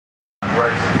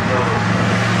racing films.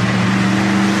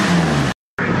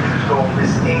 It was called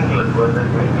Miss England, when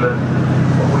England,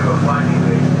 what we were finding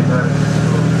the American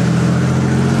schools.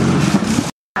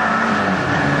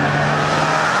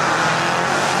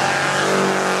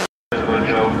 Good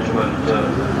jokes, but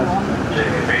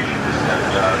Jamie Beach just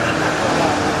stepped out.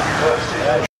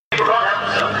 People can't help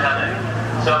themselves, can they?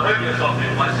 So I'm hoping you're talking,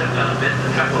 you might step down a bit, the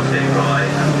track will stay dry,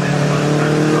 and the track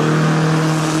will dry.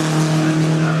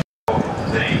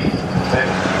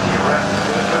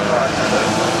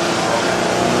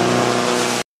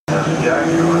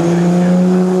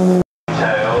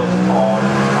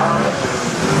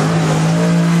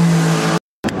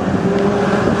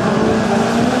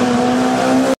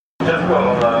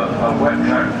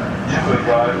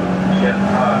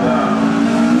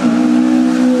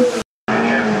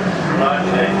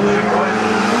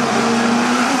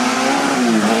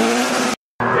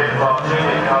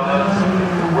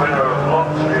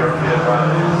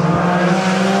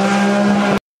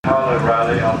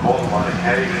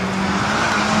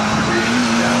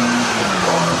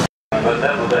 But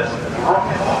nevertheless,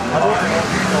 rocket on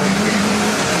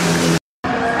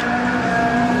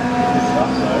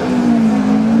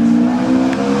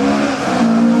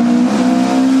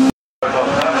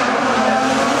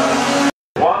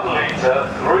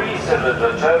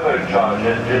Three-cylinder turbocharged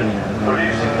engine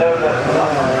producing no less than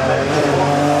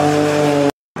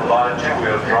 180 line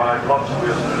two-wheel drive, lots of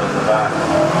wheels at the back.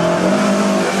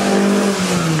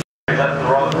 That's the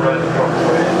red drop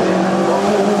way.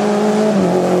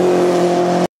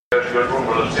 Everyone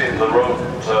will have seen the road,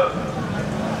 the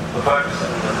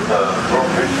Ferguson and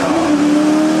Broadbridge car.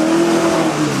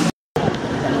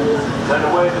 Then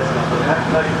away this is the next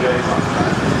leg game.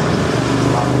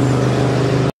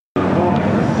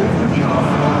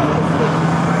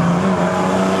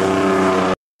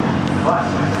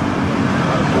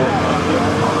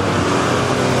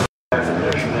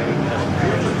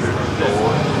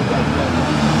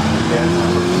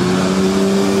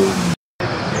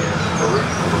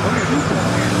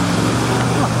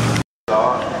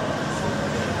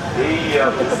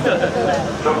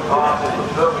 Took part in the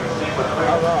filming sequence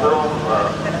film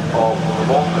of the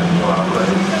bombing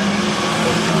collaboration.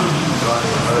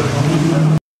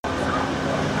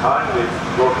 Kindly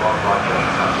brought on by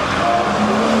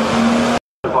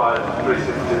by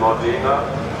 360 Modena,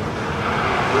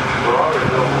 which Ferrari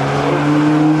built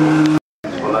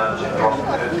for landing rocket.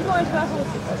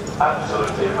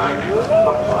 Absolutely immaculate,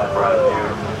 looks like brand new.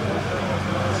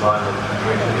 Simon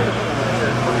treating it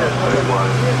very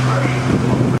wide impression.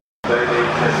 Daily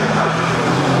testing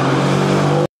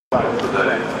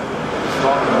today.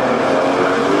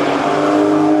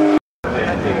 In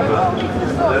England,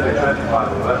 nearly 25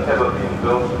 have ever been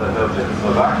built, they're built in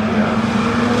Slovakia.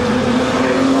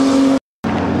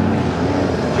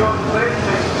 John, please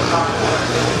take the time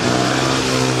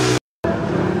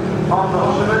on the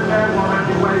ultimate there, we'll make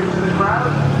your way to the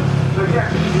crowd. So yes,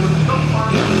 you'll stop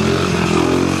finding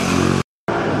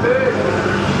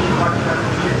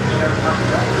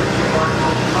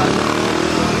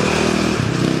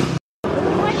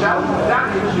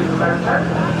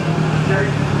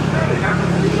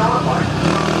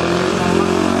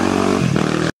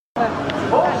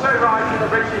also riding the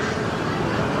British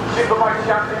Superbike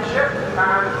Championship, and I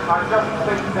just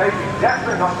think they'd be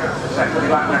definitely not going to set the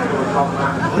lap records on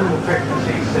that little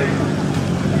 50cc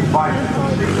bike you can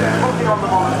see there, looking on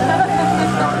the monitor.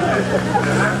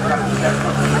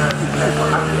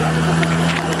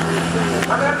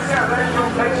 And then, yeah, there's your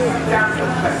case to be down to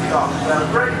set it off. So,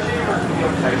 great achievement for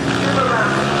your case. Give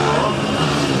around the floor.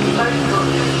 Make sure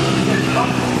you get it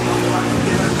off.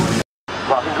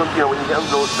 Well, I think, you know, when you get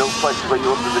under those places where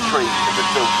you're under the trees and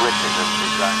they're still gripping and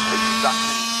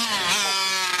exactly.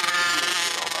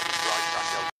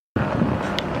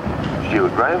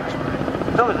 Stuart Graham.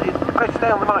 No, Chris, stay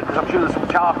on the mic because I'm sure there's some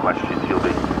car questions you'll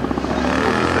be.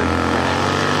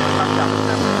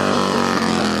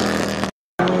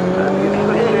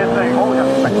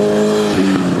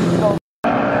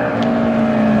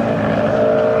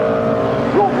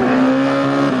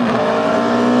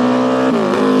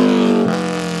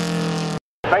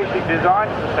 Basic design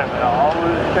for the seminar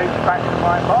dates back to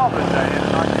my barber's day in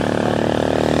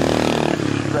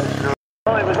 1940.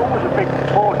 Well, it was always a big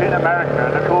sport in America,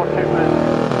 and of course it was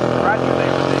gradually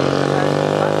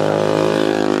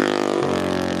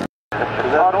with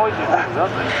the hard noises,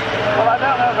 doesn't it? Well, I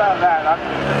don't know about that. I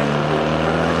think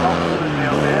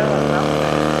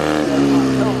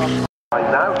Right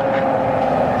now, 19.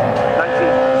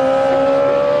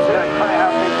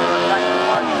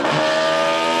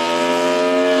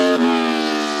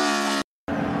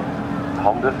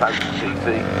 Honda 1000cc.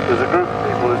 There's a group of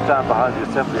people who stand behind the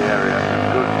assembly area in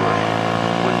Goodwood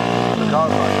with the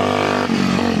car ride.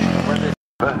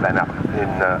 Then up in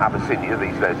Abyssinia,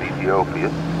 these days Ethiopia,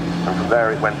 and from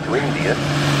there it went to India.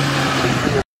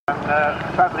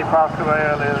 And sadly passed away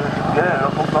earlier. Yeah,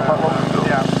 not that long ago.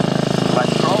 Yeah.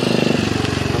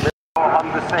 On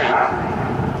the scene.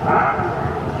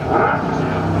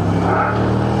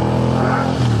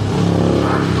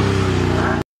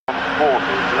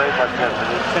 Delayed by 10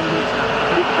 minutes.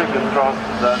 Keep fingers crossed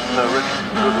that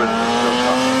Goodwin will still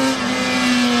come.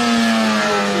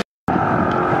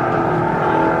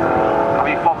 Have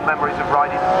you fond memories of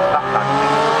riding that taxi?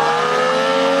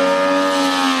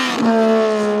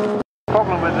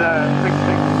 Problem with big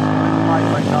things with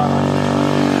lightweight car.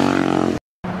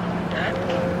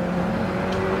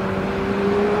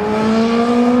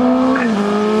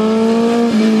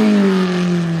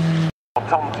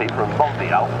 Tonti from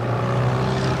Mondial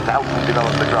to help them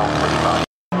develop the Grand Prix bike.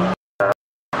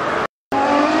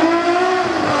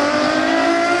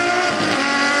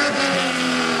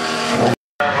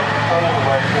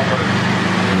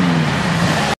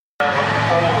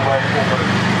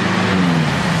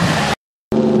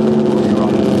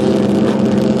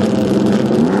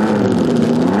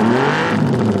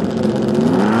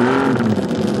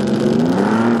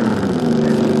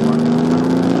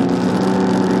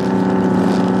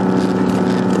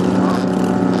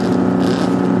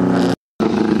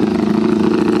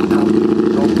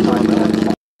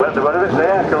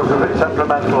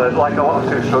 Like a lot of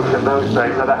two-strokes in those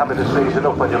days, they're having to seize it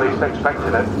up when you're least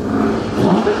expecting it.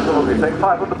 This is a lovely thing,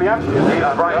 500 Bianchi.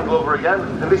 It's Brian Glover again,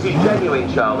 and this is genuine,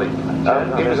 Charlie.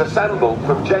 It was assembled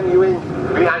from genuine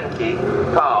Bianchi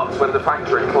parts when the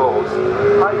factory closed.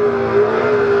 And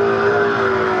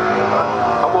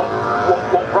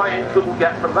what Brian couldn't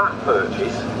get from that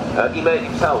purchase, he made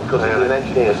himself because he's an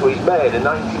engineer. So he's made a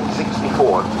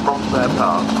 1964 from spare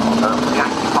parts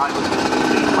Bianchi 500cc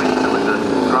twin-cylinder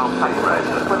Grand Prix race.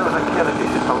 When I was a kid, I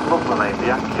used to love the name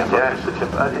Bianchi. Yeah. It's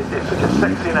such a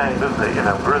sexy name, isn't it? You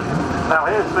know, brilliant. Now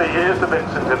here's the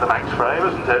Vincent in the Max frame,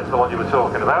 isn't it? The one you were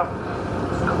talking about.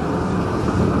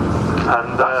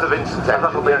 And that's the Vincent engine.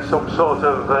 That'll be some sort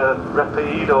of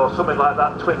Rapide or something like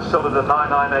that, twin-cylinder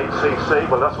 998cc.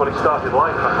 Well, that's what it started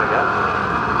life, I think.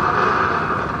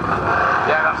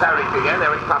 Yeah, that's Eric again,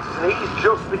 Eric Patterson. He's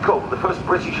just become the first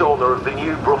British owner of the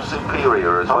new Bruff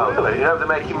Superior as well. Really? You know, they're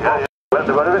making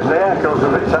Whether it's the air comes a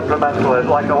bit temperamental,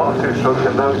 like a lot of two-strokes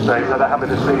in those days, they're having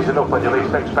to seize it up when you're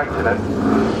least expecting it.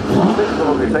 This is a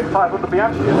lovely thing, 500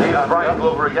 Bianchi. It's Brian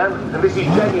Glover again, and this is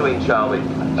genuine, Charlie.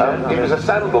 It was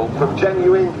assembled from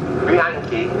genuine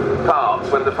Bianchi parts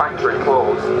when the factory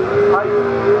closed. And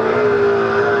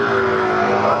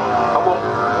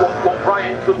what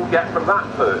Brian couldn't get from that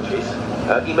purchase,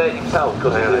 he made himself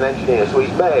because he's an engineer. So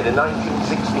he's made a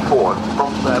 1964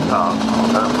 from spare parts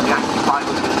Bianchi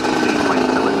 500cc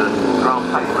twin-cylinder Grand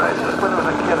Prix race. When I was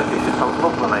a kid, I used to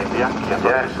love the name Bianchi.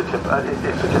 Yeah. It's such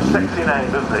a sexy name,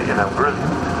 isn't it? You know, brilliant.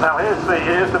 Now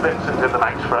here's the Vincent in the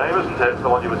Max frame, isn't it? The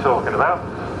one you were talking about.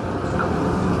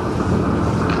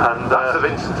 And that's the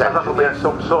Vincent engine. That'll be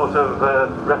some sort of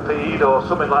Rapide or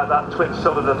something like that,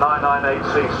 twin-cylinder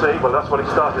 998cc. Well, that's what it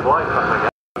started life, I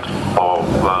think. Of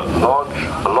Lodge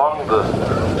along the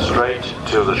straight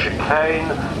to the chicane.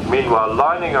 Meanwhile,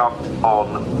 lining up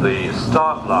on the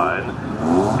start line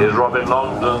is Robin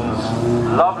Longdon's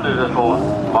lovely little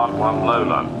Mark I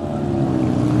Lola.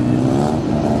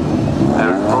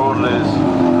 Eric Broadley's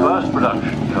first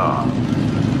production car.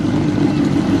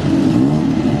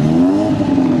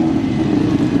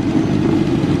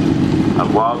 And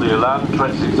while the Elan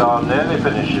 26R nearly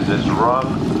finishes its run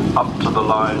up to the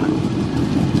line,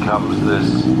 comes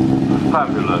this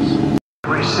fabulous.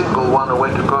 Every single one that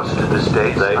went across to the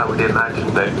States, I would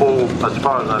imagine. They all, as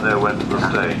far as I know, went to the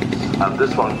States. And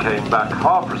this one came back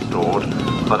half restored,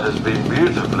 but has been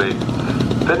beautifully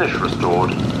finished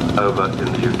restored over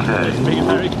in the UK.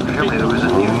 Presumably there was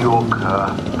a New York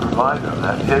provider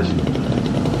that is.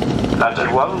 And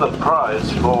it won the prize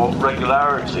for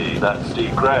regularity, that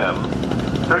Steve Graham.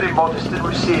 Very modest in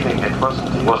receiving it,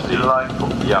 wasn't he? Was delightful,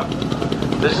 yeah.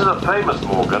 This is a famous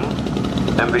Morgan,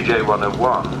 MVJ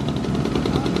 101,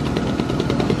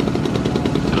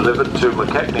 delivered to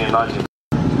McKechnie in 19...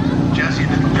 Jazzy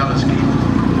little Galaski.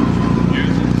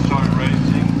 Used in historic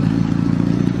racing.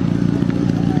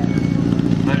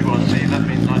 There you want to see, that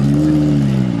means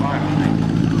 1965, I think.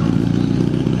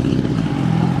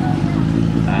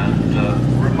 And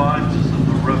reminds us of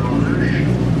the revolution.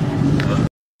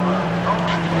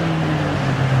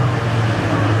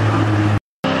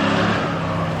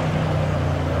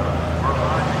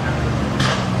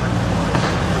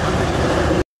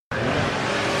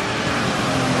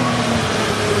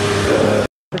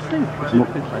 this thing?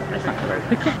 It's like a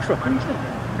pickup truck, isn't it?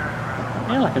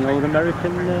 Yeah, like an old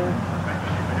American.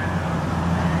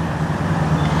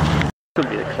 Could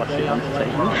be a classic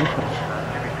entertainment.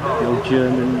 The old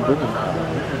German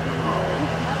government.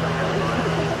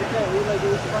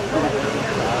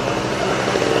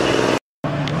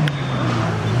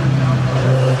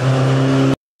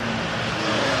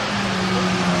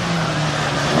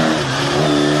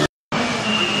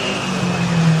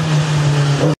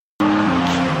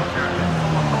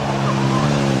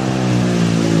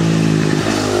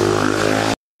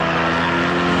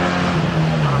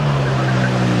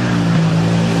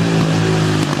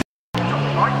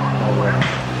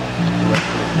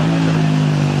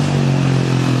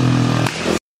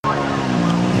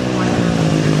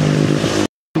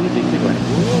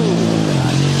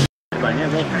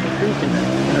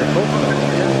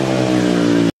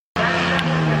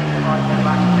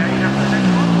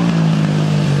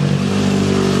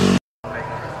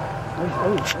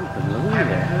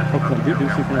 Do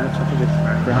something on the top of this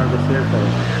behind the circle.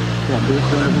 Come on, do it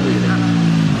for another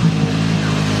wheelie.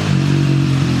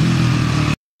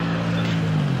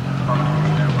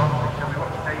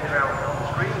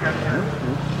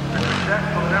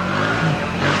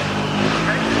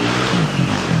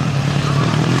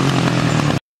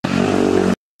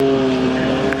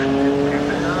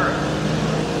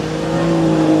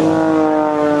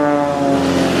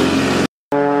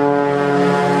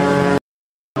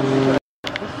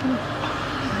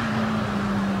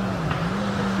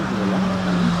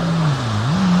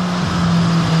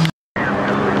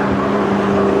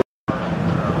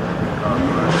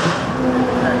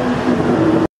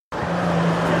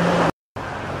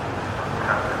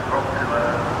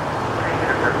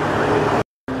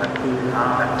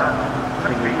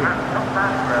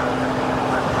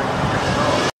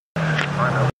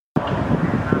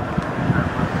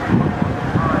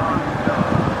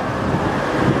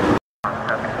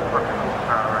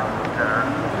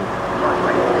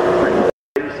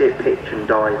 Pitch and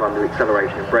dive under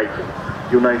acceleration and braking,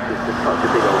 you'll notice there's such a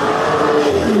big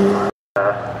old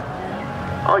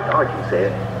I can see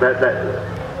it. That's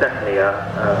definitely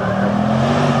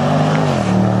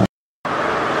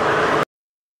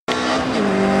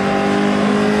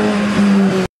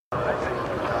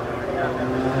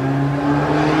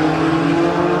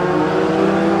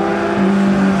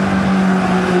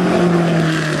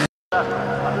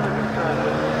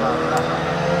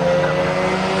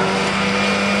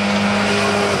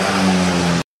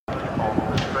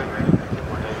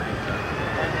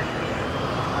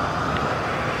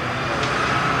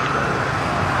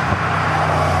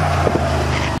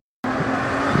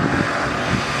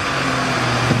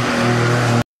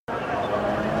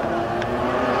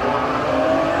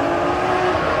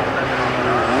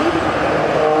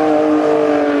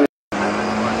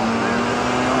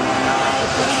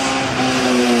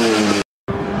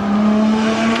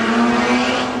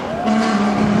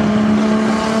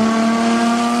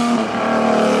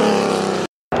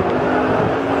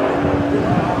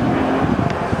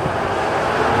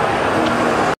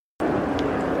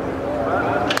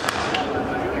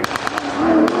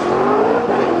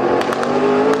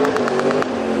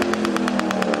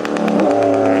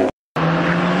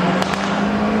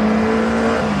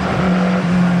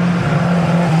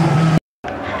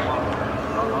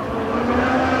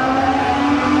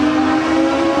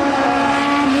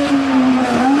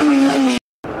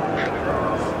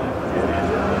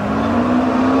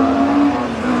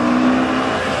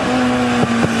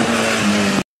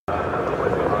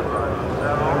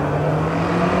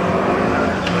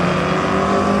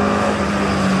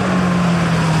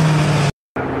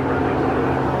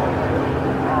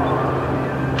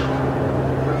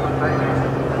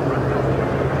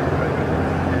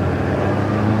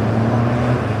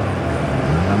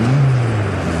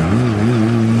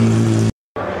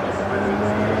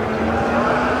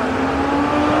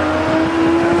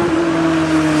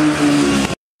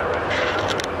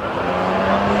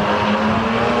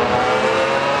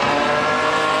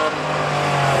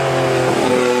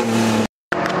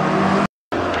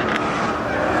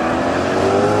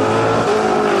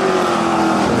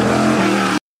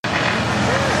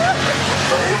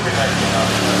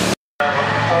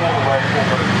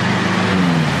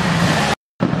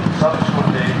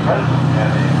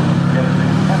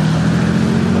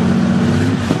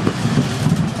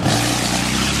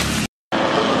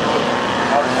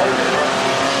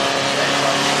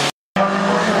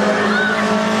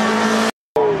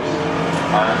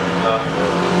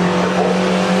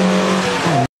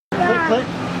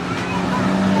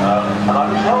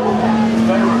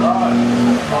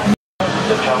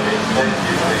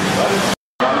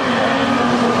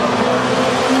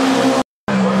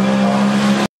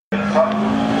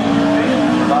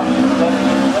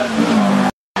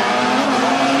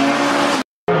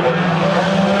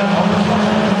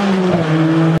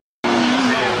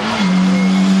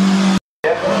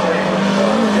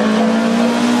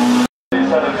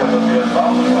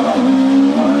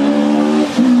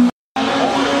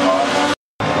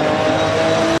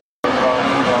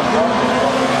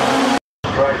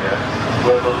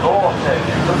Where the law said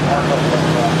you couldn't have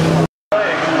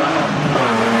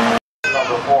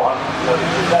number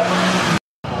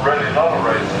 437. Really not a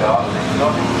race car, it's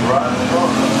not even right.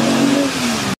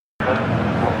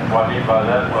 What I mean by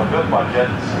that, well, built by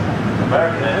gents,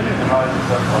 American engine design,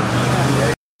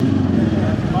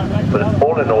 but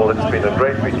all in all, it's been a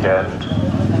great weekend.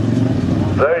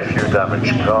 Very few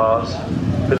damaged cars.